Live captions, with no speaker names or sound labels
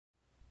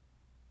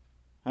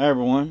Hi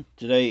everyone,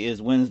 today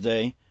is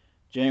Wednesday,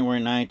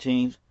 January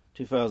 19th,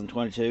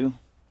 2022,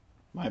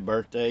 my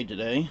birthday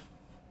today.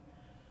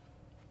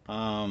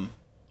 I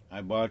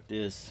bought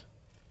this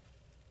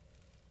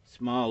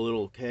small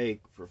little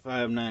cake for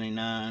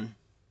 $5.99.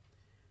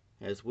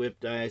 Has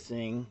whipped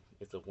icing,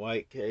 it's a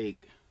white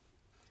cake,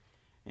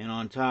 and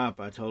on top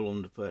I told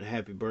them to put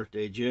Happy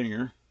Birthday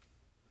Junior.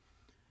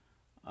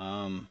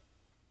 Um,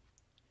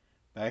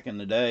 Back in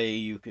the day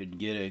you could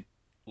get a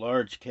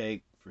large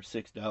cake for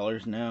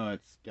 $6. Now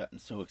it's gotten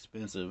so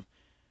expensive.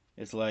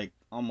 It's like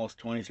almost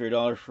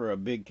 $23 for a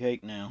big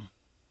cake now.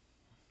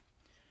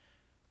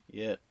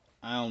 Yet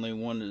I only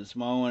wanted a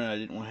small one. I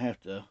didn't want to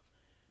have to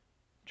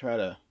try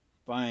to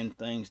find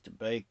things to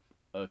bake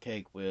a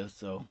cake with,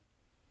 so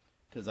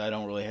because I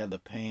don't really have the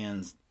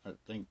pans. I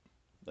think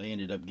they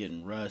ended up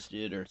getting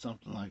rusted or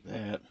something like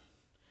that.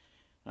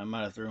 I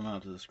might have threw them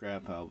out to the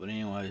scrap pile, but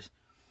anyways.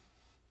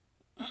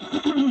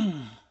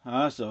 I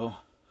also,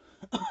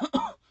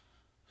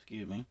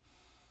 excuse me,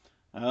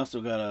 I also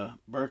got a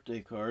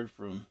birthday card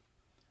from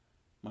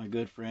my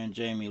good friend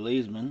Jami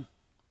Leesman.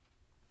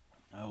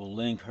 I will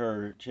link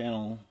her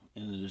channel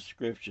in the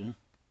description.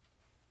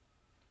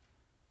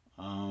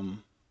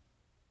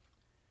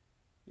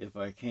 If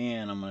I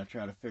can, I'm going to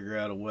try to figure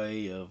out a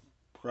way of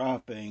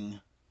propping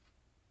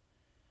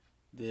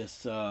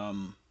this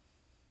phone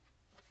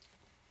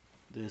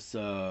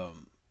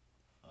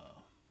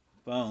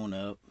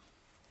up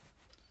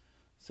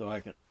so I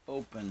can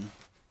open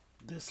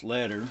this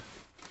letter.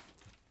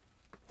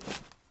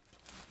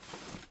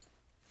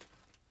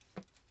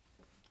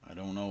 I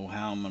don't know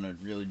how I'm going to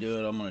really do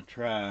it. I'm going to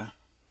try.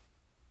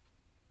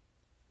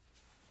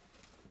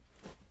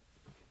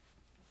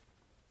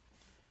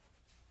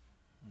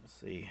 Let's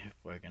see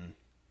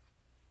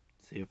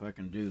if I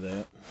can do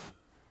that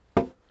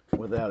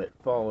without it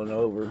falling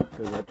over,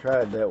 because I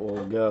tried that a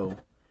while ago.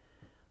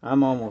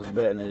 I'm almost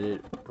betting that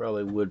it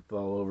probably would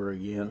fall over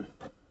again,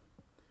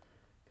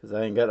 because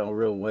I ain't got no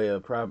real way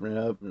of propping it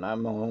up, and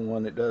I'm the only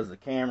one that does the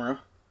camera.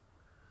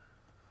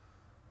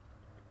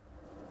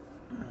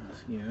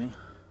 Excuse me.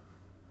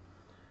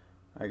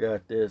 I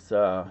got this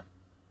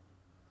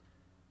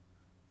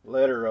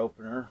letter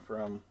opener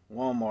from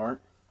Walmart.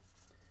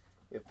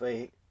 If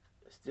they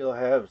still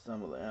have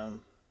some of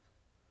them,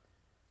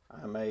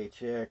 I may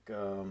check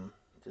to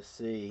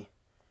see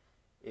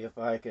if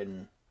I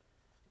can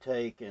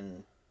take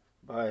and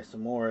buy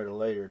some more at a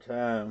later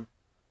time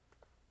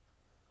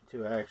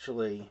to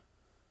actually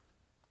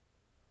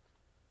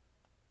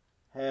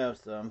have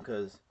some,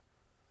 because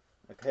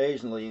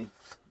occasionally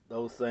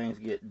those things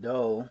get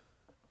dull.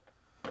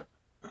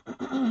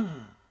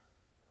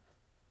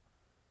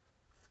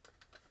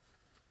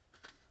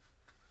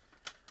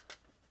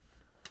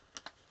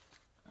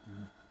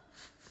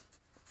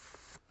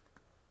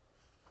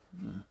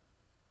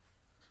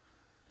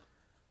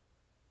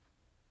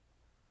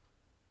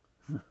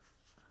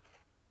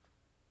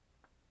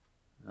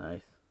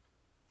 Nice.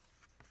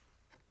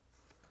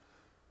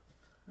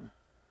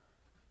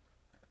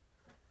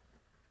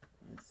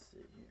 Let's see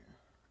here.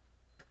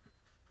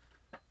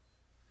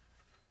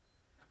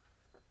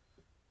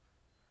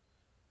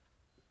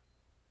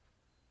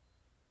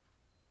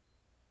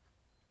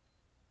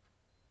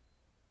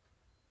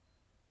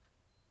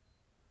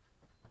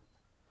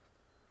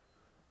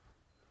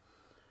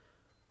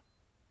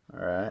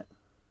 All right.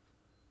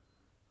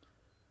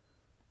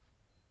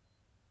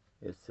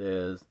 It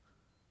says,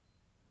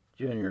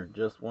 Junior,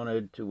 just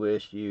wanted to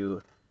wish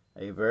you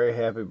a very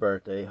happy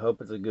birthday.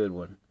 Hope it's a good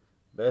one.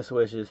 Best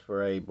wishes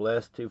for a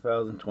blessed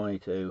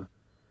 2022.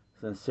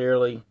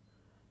 Sincerely,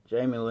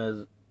 Jami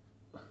Leesman,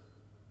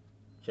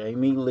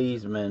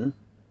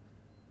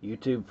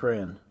 YouTube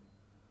friend.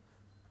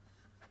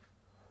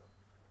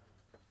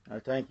 I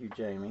thank you,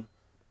 Jami.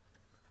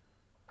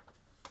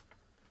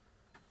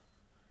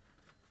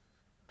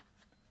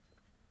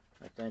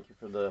 I thank you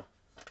for the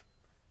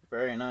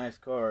very nice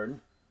card.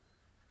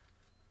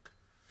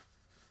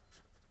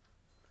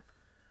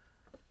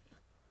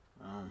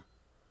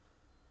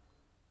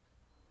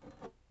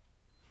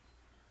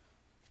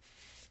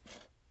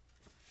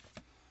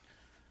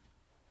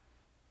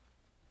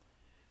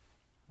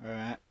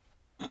 Alright.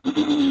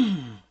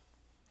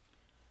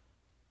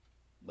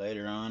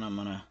 Later on, I'm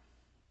going to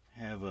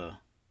have a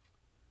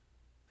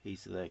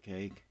piece of that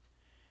cake.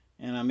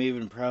 And I'm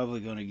even probably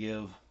going to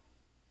give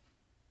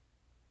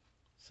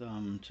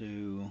some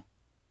to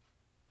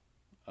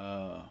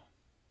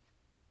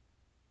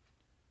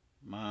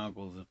my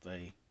uncles if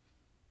they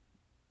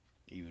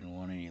even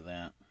want any of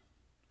that.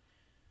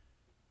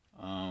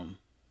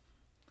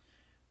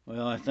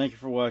 Well, I thank you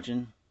for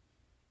watching.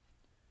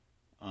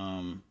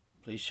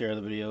 Please share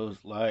the videos,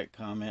 like,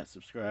 comment,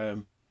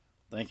 subscribe.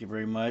 Thank you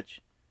very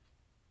much.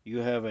 You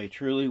have a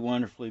truly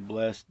wonderfully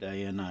blessed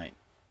day and night.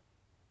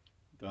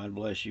 God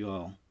bless you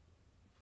all.